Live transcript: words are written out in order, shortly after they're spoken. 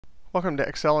Welcome to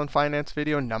Excel and Finance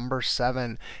video number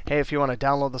 7. Hey, if you want to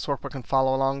download this workbook and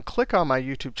follow along, click on my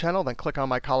YouTube channel, then click on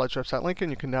my college website link, and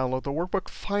you can download the workbook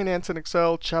Finance in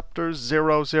Excel Chapter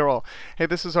 00. Hey,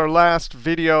 this is our last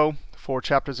video for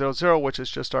Chapter 00, which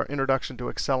is just our introduction to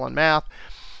Excel and math.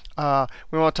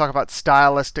 We want to talk about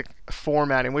stylistic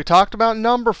formatting. We talked about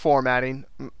number formatting,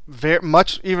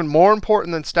 even more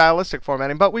important than stylistic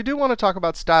formatting, but we do want to talk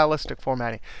about stylistic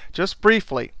formatting just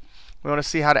briefly. We want to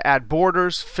see how to add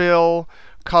borders, fill,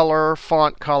 color,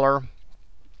 font color,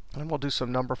 and we'll do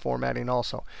some number formatting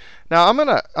also. Now I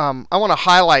want to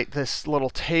highlight this little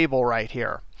table right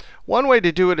here. One way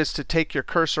to do it is to take your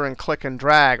cursor and click and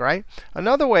drag, right?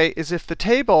 Another way is if the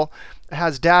table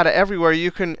has data everywhere, you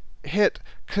can hit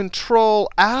Control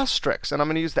asterisk, and I'm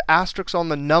going to use the asterisk on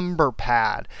the number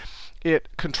pad.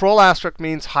 Control asterisk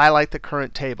means highlight the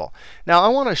current table. Now I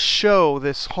want to show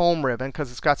this home ribbon because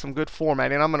it's got some good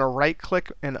formatting. I'm going to right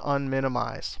click and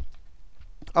unminimize.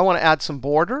 I want to add some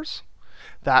borders.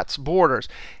 That's borders.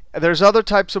 There's other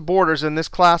types of borders. In this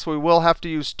class we will have to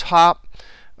use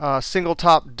single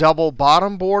top double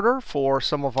bottom border for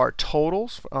some of our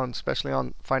totals, especially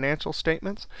on financial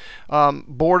statements.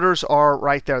 Borders are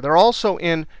right there. They're also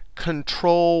in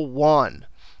Control 1.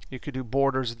 You could do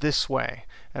borders this way.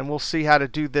 And we'll see how to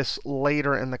do this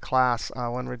later in the class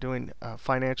when we're doing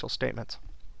financial statements.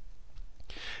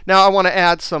 Now I want to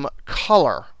add some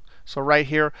color. So right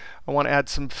here, I want to add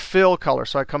some fill color.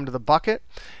 So I come to the bucket.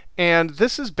 And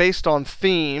this is based on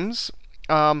themes.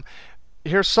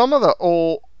 Here's some of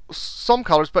the some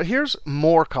colors, but here's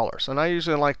more colors. And I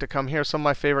usually like to come here. Some of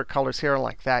my favorite colors here are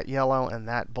like that yellow and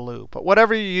that blue. But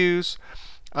whatever you use,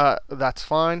 that's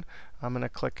fine. I'm going to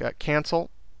click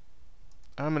Cancel.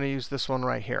 I'm going to use this one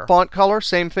right here. Font color,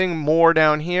 same thing, more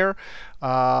down here.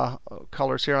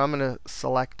 Colors here, I'm going to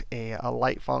select a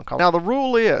light font color. Now the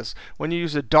rule is when you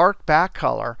use a dark back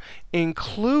color,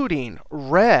 including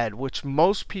red, which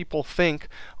most people think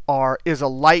is a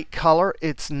light color,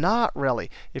 it's not really.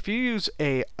 If you use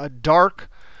a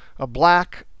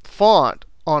black font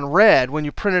on red, when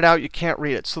you print it out, you can't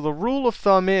read it. So the rule of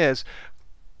thumb is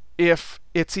if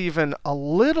it's even a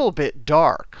little bit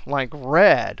dark, like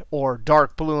red or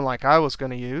dark blue, like I was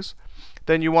going to use,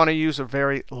 then you want to use a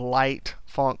very light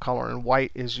font color, and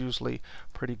white is usually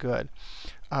pretty good.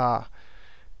 Now,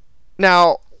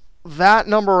 that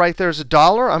number right there is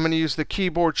 $1. I'm going to use the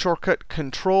keyboard shortcut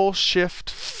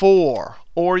Control-Shift-4.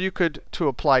 Or you could, to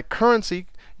apply currency,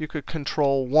 you could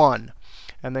Control 1,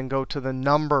 and then go to the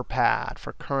number pad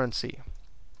for currency.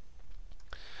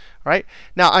 All right.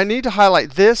 Now I need to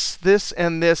highlight this,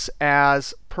 and this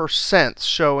as percents,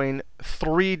 showing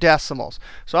 3 decimals.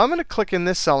 So I'm going to click in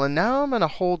this cell, and now I'm going to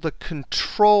hold the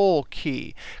Control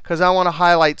key because I want to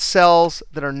highlight cells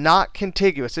that are not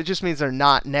contiguous. It just means they're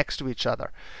not next to each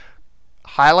other.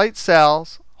 Highlight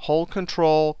cells, hold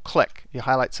Control, click. You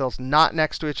highlight cells not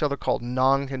next to each other called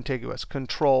non-contiguous.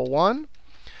 Control 1.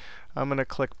 I'm going to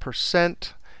click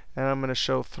percent, and I'm going to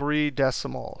show 3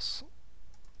 decimals.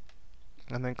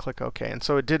 And then click OK. And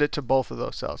so it did it to both of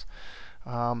those cells.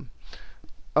 All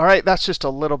right, that's just a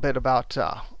little bit about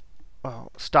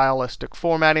stylistic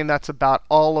formatting. That's about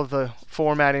all of the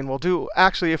formatting we'll do.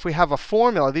 Actually, if we have a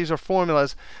formula, these are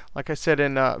formulas. Like I said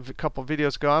in a couple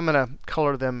videos ago, I'm going to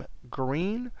color them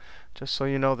green, just so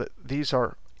you know that these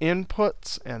are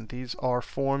inputs and these are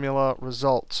formula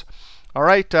results. All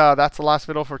right, that's the last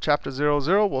video for Chapter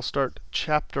 00. We'll start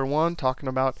Chapter 1 talking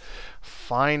about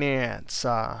finance.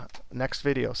 Next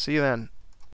video. See you then.